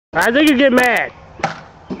I think you get mad.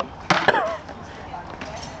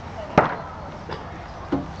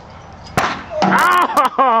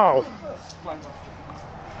 Ow!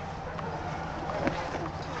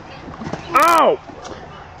 Ow!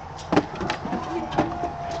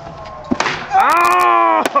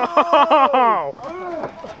 Oh!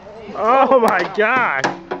 Oh my God!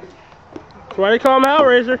 That's why they call him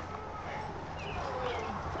Hellraiser.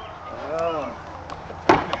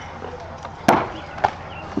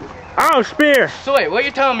 Oh, spear! So wait, what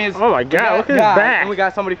you're telling me is... Oh my God, look at his back. And we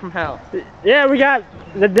got somebody from hell. Yeah, we got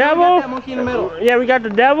the devil. We got that monkey in the middle. Yeah, we got the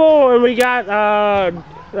devil and we got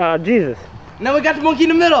Jesus. Now we got the monkey in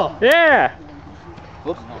the middle. Yeah.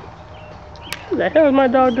 Whoops. What the hell is my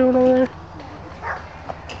dog doing over there?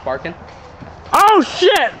 Barking. Oh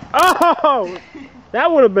shit! Oh,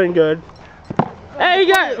 that would have been good. Hey,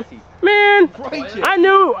 you got, man. I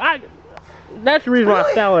knew. That's the reason why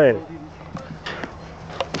I fell in.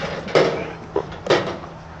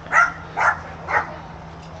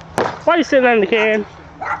 Why are you sitting on the can?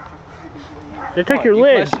 They took your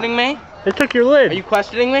lid. Are you questioning me? They took your lid. Are you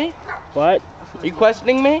questioning me? What? Are you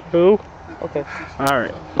questioning me? Who? Okay.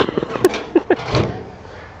 Alright.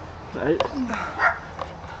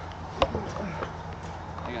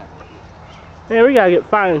 Man, we gotta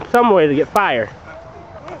find some way to get fire.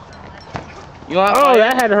 You want Oh, fire?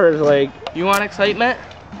 that had to hurt his leg. You want excitement?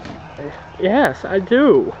 Yes, I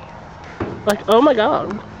do. Like, oh my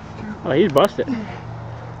God. Oh, he's busted.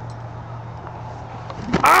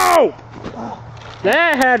 Oh!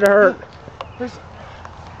 That had to hurt.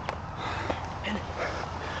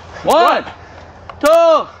 One,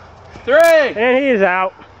 2, 3. And he's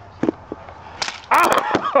out.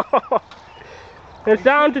 Oh! It's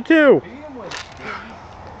down to 2.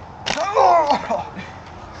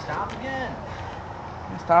 Stop again.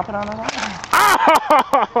 Stop it on the line.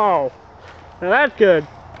 Oh! Now that's good.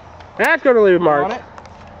 That's gonna leave a mark. On it?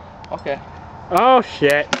 Okay. Oh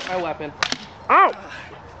shit. My weapon. Ow!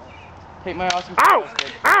 Take my awesome. Ow!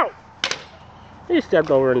 Ow! He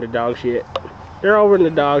stepped over into dog shit. They're over in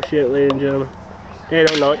the dog shit, ladies and gentlemen. They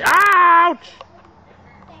don't know it. Ouch!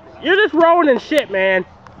 You're just rolling in shit, man.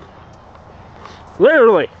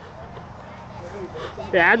 Literally.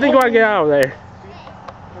 Yeah, I think I get out of there.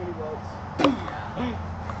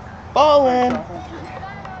 Ballin'.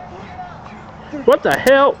 What the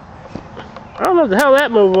hell? I don't know what the hell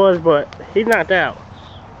that move was, but he's knocked out.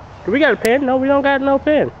 Do we got a pin? No, we don't got no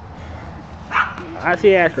pin. I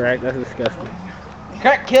see ass right. That's disgusting.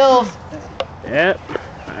 Crack kills. Yep.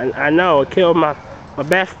 I know. It killed my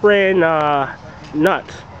best friend,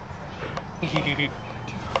 Nuts.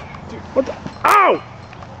 What the? Ow!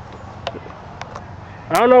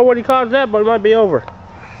 I don't know what he calls that, but it might be over.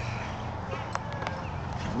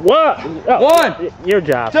 What? Oh, 1. Your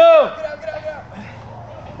job. 2.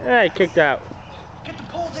 Hey, kicked out. Get the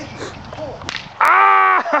pole, Dickie. Get the pole.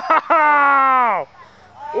 Ow!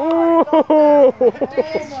 Ooh!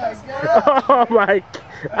 Oh my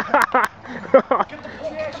God!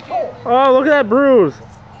 Oh, look at that bruise!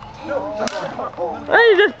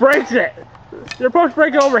 Hey, he just breaks it. You're supposed to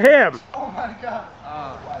break it over him. Oh my God.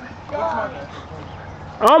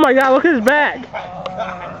 Oh my God! Look at his back.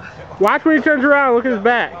 Watch when he turns around. Look at his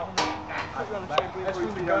back.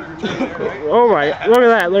 Oh my! Look at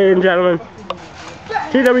that, ladies and gentlemen.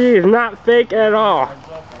 cWe is not fake at all.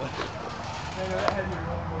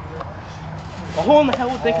 Well, who in the hell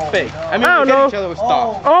would think it's fake? I mean, I don't we hit know. each other with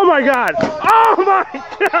stuff. Oh my God! Oh my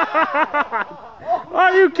God!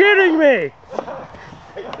 Are you kidding me?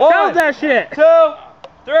 1, Count that shit! 2,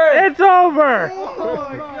 3. It's over! Oh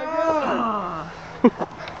my God.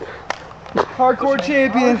 Hardcore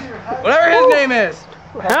champion. Whatever his name is.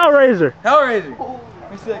 Hellraiser! Hellraiser.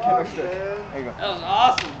 Let me see that kendo stick. There you go. That was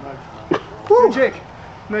awesome. Hey, Jake,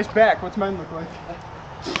 nice back. What's mine look like?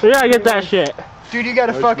 We gotta get that shit. Dude, you got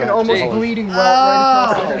a fucking almost Jake. bleeding welt right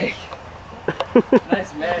across the head.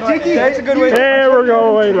 Nice man. Dickie, that's a good way. Hey, we're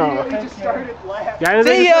going off. He just started laughing. Got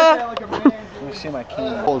anything? See ya. Like a man. Let me see my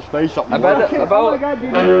key. Pull his face up. Oh my God,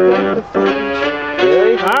 dude.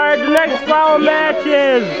 Alright, the next final match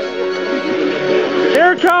is...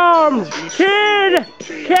 Here comes Kid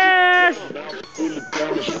Cash!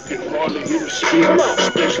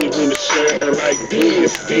 Especially when it's sad like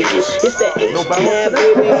this. It's that H-Tab,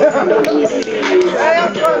 baby. You know what it is.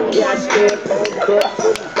 Got step on cut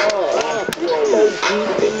for the bar. 4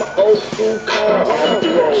 deep in my old school car.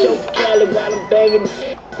 Show Cali while I'm banging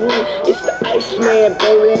the it's the Iceman,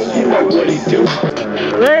 baby. You know what he do.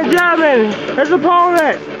 Ladies and gentlemen, his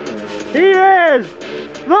opponent, he is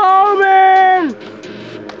the Omen!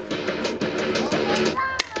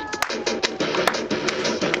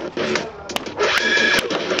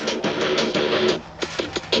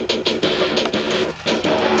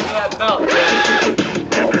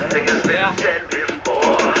 said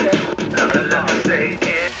before. Never let me say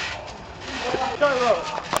it.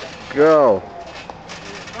 Go.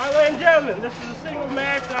 Alright, ladies and gentlemen, this is a single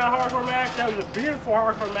match, not a hardcore match. That was a beautiful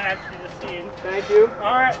hardcore match you just seen. Thank you.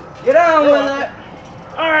 Alright. Get on with it.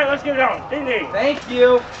 Alright, let's get it on. Ding ding. Thank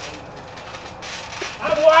you.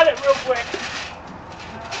 Unwind it real quick.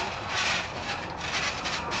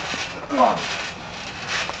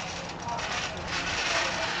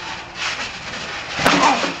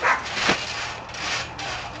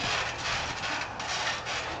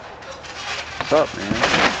 What's up, man?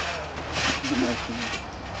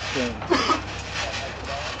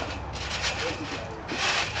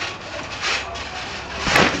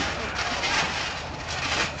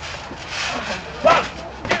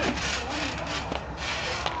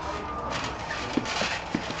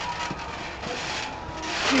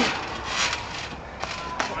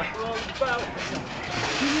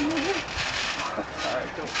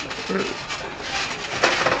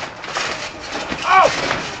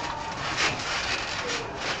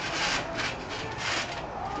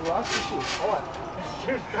 You lost your shoe. What?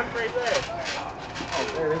 Shoot, stuck right there. Oh,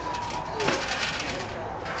 there it is.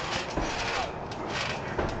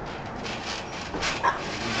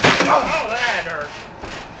 Oh, that hurt.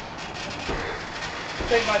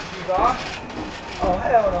 Take my shoes off. Oh,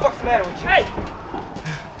 hell no. What's the matter with you? Hey!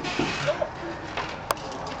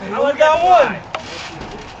 I only got one.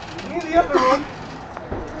 Give me the other one.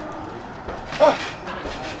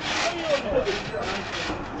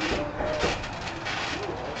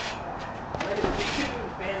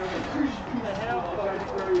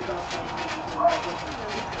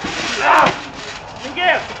 You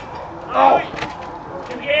give. Oh.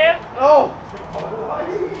 You give. Oh.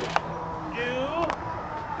 Do.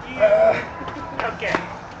 You. Okay.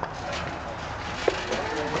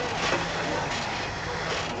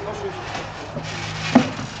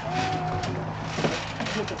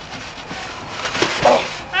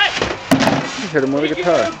 Hey! He hit him with a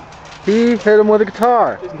guitar. He hit him with a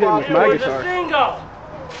guitar. Hit him with my It was guitar. a single.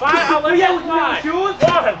 Fine, I'll let you slide. 1,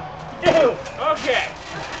 2. Okay.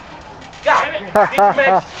 God, get your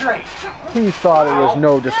man straight. He thought it was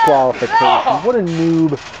no disqualification. What a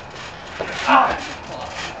noob.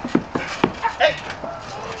 Hey.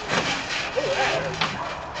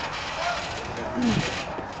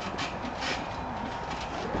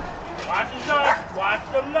 Watch his nuts. Watch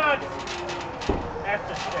them nuts. That's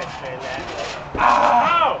the stretch, man. That.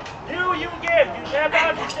 Oh, you give. You step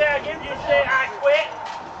out. You say I give. You say I quit.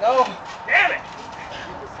 No. Damn it.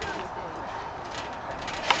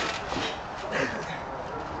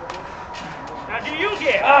 Now do you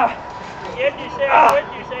give? If you say I quit,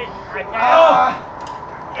 you say I can't.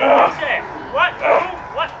 You say what? Who?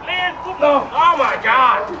 What? Man? Who? No. Oh my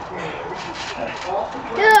God. You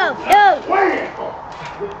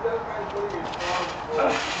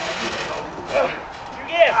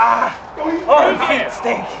give. Oh, You your feet give.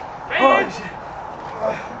 stink. Man.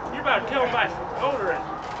 You're about to kill my odor.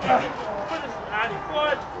 Put this on your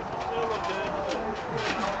foot. It'll look good.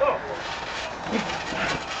 Go.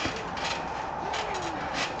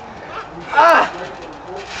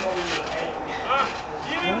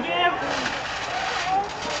 You didn't give.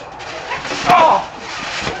 Oh.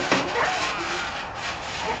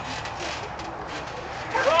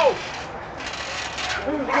 Go.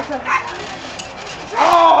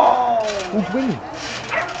 Oh. Who's winning?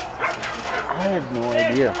 I have no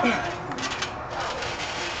idea.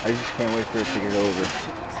 I just can't wait for it to get over.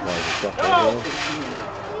 No.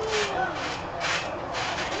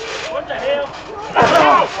 What the hell?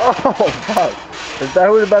 Oh, fuck. If that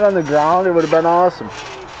would have been on the ground, it would have been awesome.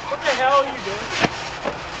 What the hell are you doing?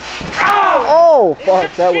 Oh,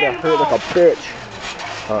 fuck. That would have hurt like a bitch.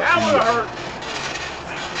 That would have hurt.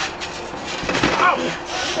 Oh,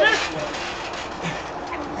 shit.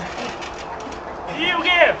 Do you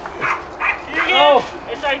give? Do you give? No.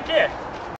 It's like this.